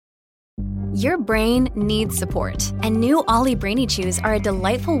Your brain needs support, and new Ollie Brainy Chews are a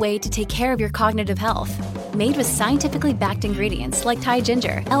delightful way to take care of your cognitive health. Made with scientifically backed ingredients like Thai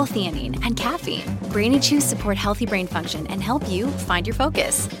ginger, L-theanine, and caffeine, Brainy Chews support healthy brain function and help you find your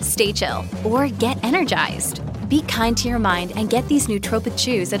focus, stay chill, or get energized. Be kind to your mind and get these nootropic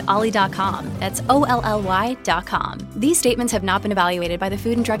chews at ollie.com. That's OLLY.com. These statements have not been evaluated by the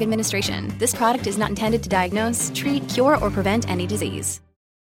Food and Drug Administration. This product is not intended to diagnose, treat, cure, or prevent any disease.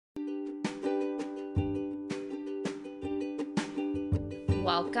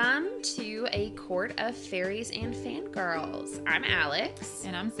 Welcome to A Court of Fairies and Fangirls. I'm Alex.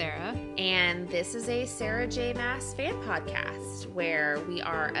 And I'm Sarah. And this is a Sarah J. Maas fan podcast where we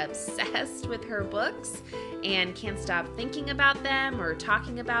are obsessed with her books and can't stop thinking about them or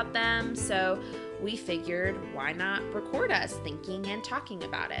talking about them. So we figured, why not record us thinking and talking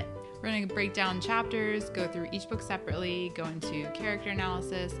about it? We're going to break down chapters, go through each book separately, go into character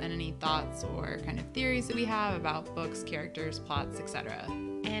analysis and any thoughts or kind of theories that we have about books, characters, plots, etc.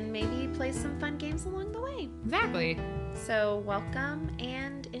 And maybe play some fun games along the way. Exactly. So welcome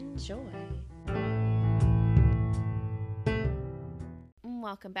and enjoy.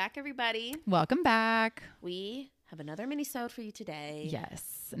 Welcome back, everybody. Welcome back. We have another mini-sode for you today.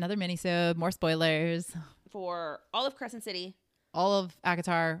 Yes, another mini-sode, more spoilers. For all of Crescent City. All of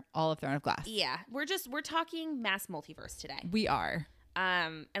ACOTAR, all of Throne of Glass. Yeah, we're talking Maas Multiverse today. We are.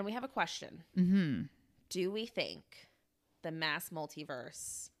 And we have a question. Mm-hmm. Do we think the Maas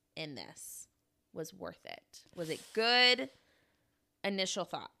Multiverse in this was worth it? Was it good? Initial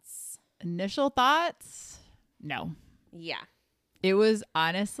thoughts. Initial thoughts? No. Yeah. It was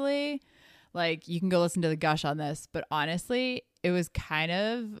honestly, like, you can go listen to the gush on this, but honestly, it was kind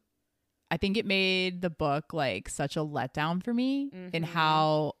of, I think it made the book like such a letdown for me in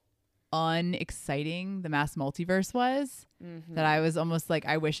how unexciting the Maas Multiverse was that I was almost like,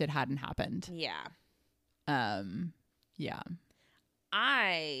 I wish it hadn't happened. Yeah. Yeah.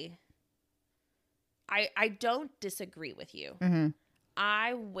 I don't disagree with you. Mm-hmm.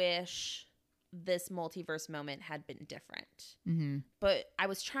 I wish this multiverse moment had been different. Mm-hmm. But I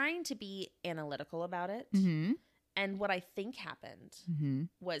was trying to be analytical about it. Mm-hmm. And what I think happened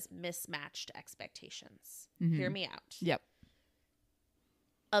was mismatched expectations. Mm-hmm. Hear me out. Yep.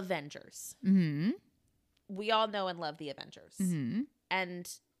 Avengers. Mm-hmm. We all know and love the Avengers. Mm-hmm. And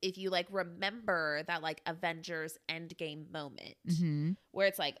if you like remember that like Avengers Endgame moment where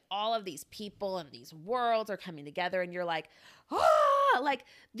it's like all of these people and these worlds are coming together and you're like, like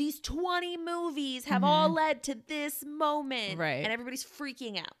these 20 movies have all led to this moment. Right. And everybody's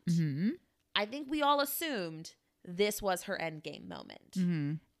freaking out. Mm-hmm. I think we all assumed this was her endgame moment.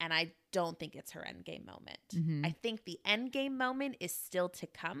 Mm-hmm. And I don't think it's her endgame moment. Mm-hmm. I think the endgame moment is still to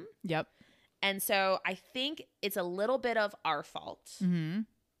come. Yep. And so I think it's a little bit of our fault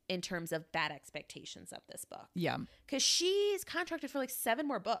in terms of bad expectations of this book. Yeah. Because she's contracted for like 7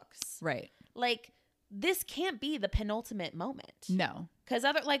 more books. Right. Like, this can't be the penultimate moment. No. Because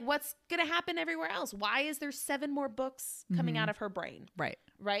what's going to happen everywhere else? Why is there 7 more books coming out of her brain? Right.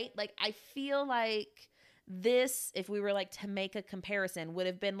 Right? Like, I feel like this, if we were like to make a comparison, would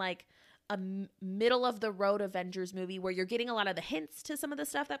have been like a middle of the road Avengers movie where you're getting a lot of the hints to some of the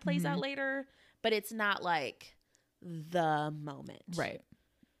stuff that plays out later, but it's not like the moment. Right.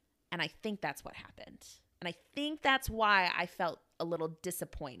 And I think that's what happened. And I think that's why I felt a little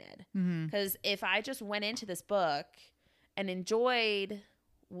disappointed. Because if I just went into this book and enjoyed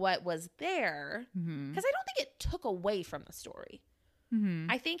what was there, because I don't think it took away from the story.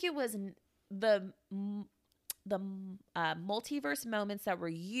 I think it was the multiverse moments that were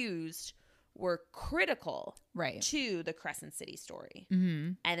used were critical to the Crescent City story.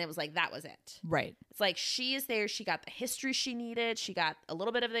 And it was like, that was it. Right. It's like, she is there. She got the history she needed. She got a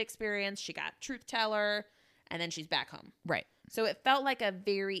little bit of the experience. She got truth teller. And then she's back home. Right. So it felt like a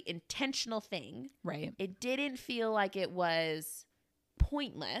very intentional thing. Right. It didn't feel like it was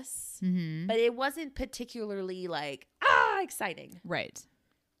pointless, but it wasn't particularly like, exciting. Right.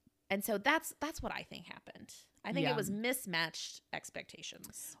 And so that's what I think happened. I think Yeah. it was mismatched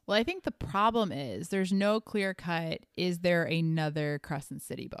expectations. Well, I think the problem is there's no clear cut. Is there another Crescent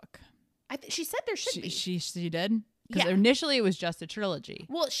City book? She said there should be. She did? Because Yeah. initially it was just a trilogy.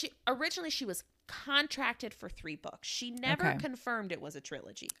 Well, originally she was contracted for 3 books. She never confirmed it was a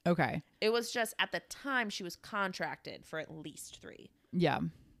trilogy. Okay. It was just at the time she was contracted for at least 3. Yeah.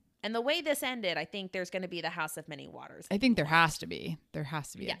 And the way this ended, I think there's going to be the House of Many Waters. I think there has to be. There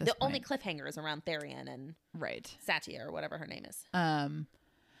has to be. Yeah, at this the point. only cliffhanger is around Therian and Satya or whatever her name is.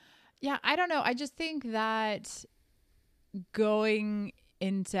 Yeah, I don't know. I just think that going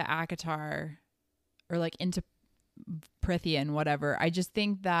into ACOTAR or like into Prithian, whatever, I just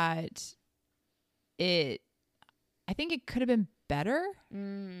think that I think it could have been better.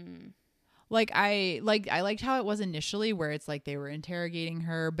 Like I liked how it was initially, where it's like they were interrogating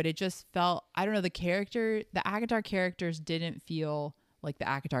her, but it just felt, I don't know, the ACOTAR characters didn't feel like the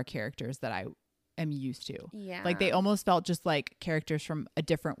ACOTAR characters that I am used to. Yeah. Like they almost felt just like characters from a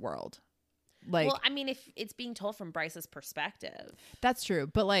different world. Like, well, I mean, if it's being told from Bryce's perspective. That's true.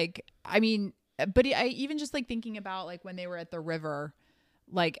 But like, I mean, but I even just like thinking about like when they were at the river,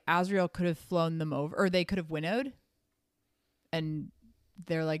 like Azrael could have flown them over, or they could have winnowed, and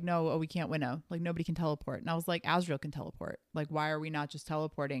they're like, no, we can't winnow. Like nobody can teleport. And I was like, Azrael can teleport. Like, why are we not just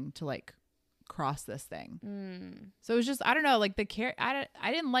teleporting to like cross this thing? So it was just, I don't know, like I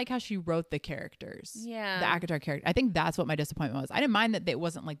didn't like how she wrote the characters. Yeah. The ACOTAR character. I think that's what my disappointment was. I didn't mind that it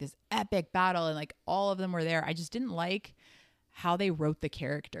wasn't like this epic battle and like all of them were there. I just didn't like how they wrote the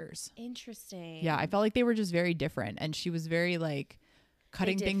characters. Interesting. Yeah, I felt like they were just very different, and she was very like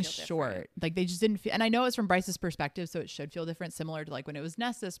cutting things short. Like they just didn't feel, and I know it's from Bryce's perspective, so it should feel different, similar to like when it was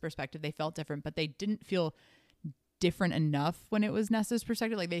Nesta's perspective, they felt different, but they didn't feel different enough when it was Nesta's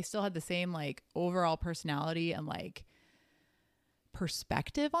perspective. Like they still had the same like overall personality and like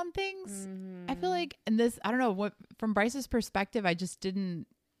perspective on things. I feel like, and this, I don't know, what from Bryce's perspective, I didn't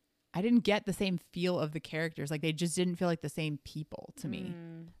get the same feel of the characters. Like they just didn't feel like the same people to me.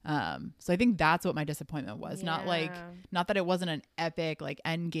 So I think that's what my disappointment was. Not that it wasn't an epic like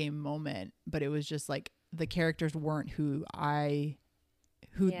end game moment, but it was just like the characters weren't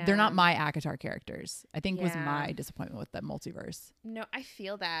they're not my ACOTAR characters, I think was my disappointment with the multiverse. No, I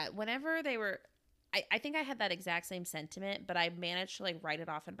feel that whenever they were, I think I had that exact same sentiment, but I managed to like write it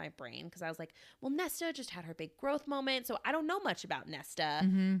off in my brain because I was like, well, Nesta just had her big growth moment, so I don't know much about Nesta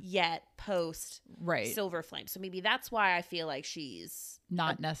yet post Silver Flame. So maybe that's why I feel like she's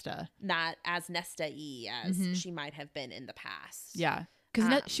not Nesta, not as Nesta-y as she might have been in the past. Yeah,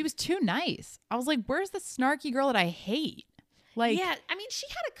 because she was too nice. I was like, where's the snarky girl that I hate? Like, yeah, I mean, she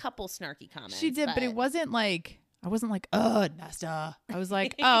had a couple snarky comments. She did, but it wasn't like, I wasn't like, oh, Nesta. I was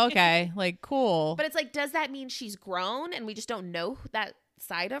like, oh, okay, like, cool. But it's like, does that mean she's grown and we just don't know that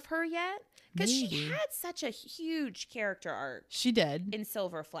side of her yet? Because she had such a huge character arc. She did. In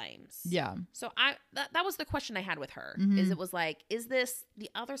Silver Flames. Yeah. So that was the question I had with her. Is it was like, is this the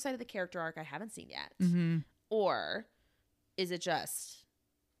other side of the character arc I haven't seen yet? Or is it just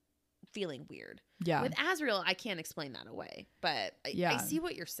feeling weird? Yeah. With Azrael, I can't explain that away, but I see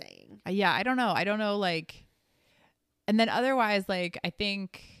what you're saying. Yeah, I don't know, like, and then otherwise, like, I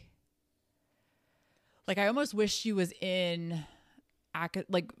think, like, I almost wish she was in,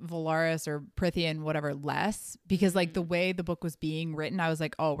 like, Valaris or Prithian, whatever, less, because, like, the way the book was being written, I was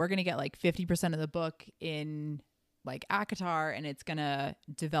like, oh, we're going to get, like, 50% of the book in, like, ACOTAR, and it's going to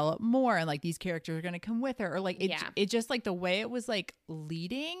develop more, and, like, these characters are going to come with her, or, like, it just, like, the way it was, like,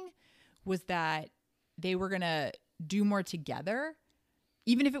 leading was that they were going to do more together.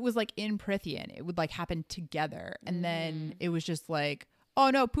 Even if it was like in Prithian, it would like happen together. And then it was just like,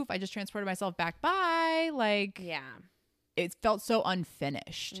 oh no, poof, I just transported myself back. Bye. Like, yeah, it felt so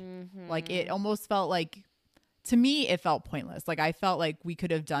unfinished. Like it almost felt like, to me, it felt pointless. Like I felt like we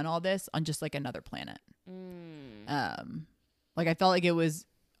could have done all this on just like another planet. Like I felt like it was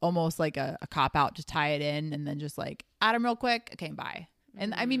almost like a cop out to tie it in and then just like add them real quick. Okay, bye.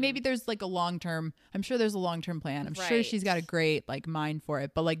 And I mean, maybe there's like a long-term, I'm sure there's a long-term plan. I'm sure she's got a great like mind for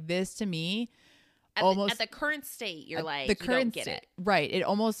it. But like this to me, at the current state, you're like, you don't get it. Right. It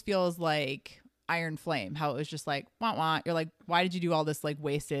almost feels like Iron Flame, how it was just like, wah, wah. You're like, why did you do all this like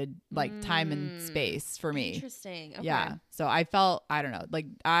wasted like time and space for me? Interesting. Okay. Yeah. So I felt, I don't know, like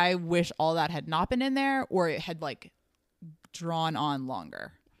I wish all that had not been in there, or it had like drawn on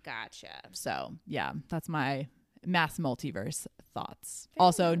longer. Gotcha. So yeah, that's my Maas Multiverse thoughts.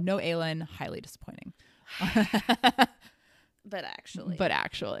 Also, no Aelin, highly disappointing. But actually.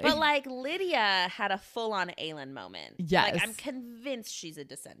 But like Lydia had a full-on Aelin moment. Yes. Like I'm convinced she's a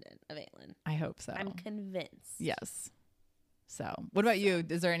descendant of Aelin. I hope so. I'm convinced. Yes. So what about you?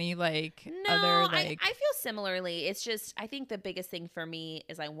 Is there any like other like I feel similarly. It's just I think the biggest thing for me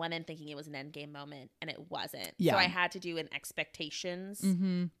is I went in thinking it was an endgame moment and it wasn't. Yeah. So I had to do an expectations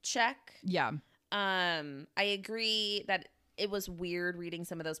check. Yeah. I agree that it was weird reading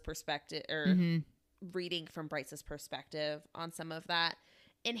some of those perspective or reading from Bryce's perspective on some of that.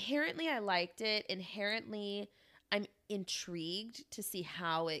 Inherently, I liked it. Inherently, I'm intrigued to see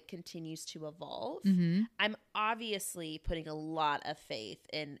how it continues to evolve. I'm obviously putting a lot of faith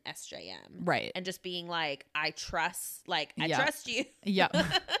in SJM. Right. And just being like, I trust you. Yeah.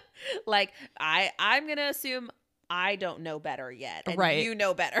 Like, I'm going to assume I don't know better yet. And you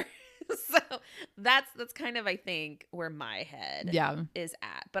know better. So that's kind of, I think, where my head is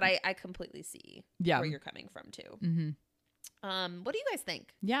at. But I completely see where you're coming from too. Mm-hmm. What do you guys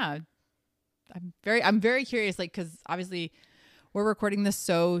think? Yeah, I'm very curious, like, because obviously we're recording this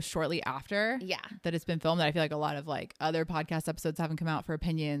so shortly after that it's been filmed that I feel like a lot of like other podcast episodes haven't come out for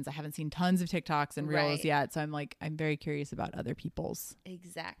opinions. I haven't seen tons of TikToks and reels yet. So I'm very curious about other people's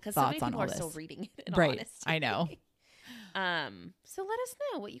because so many people are still reading it, in right. honesty. I know. So let us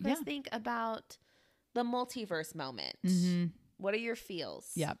know what you guys think about the multiverse moment. What are your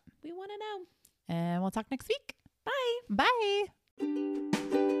feels? Yep. We want to know. And we'll talk next week. Bye. Bye.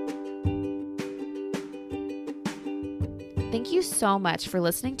 Thank you so much for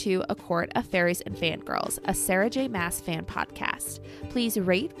listening to A Court of Fairies and Fangirls, a Sarah J. Maas fan podcast. Please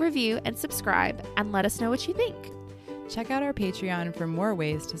rate, review, and subscribe, and let us know what you think. Check out our Patreon for more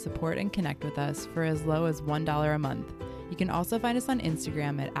ways to support and connect with us for as low as $1 a month. You can also find us on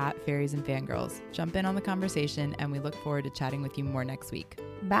Instagram at Fairies and Fangirls. Jump in on the conversation, and we look forward to chatting with you more next week.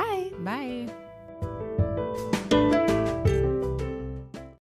 Bye. Bye.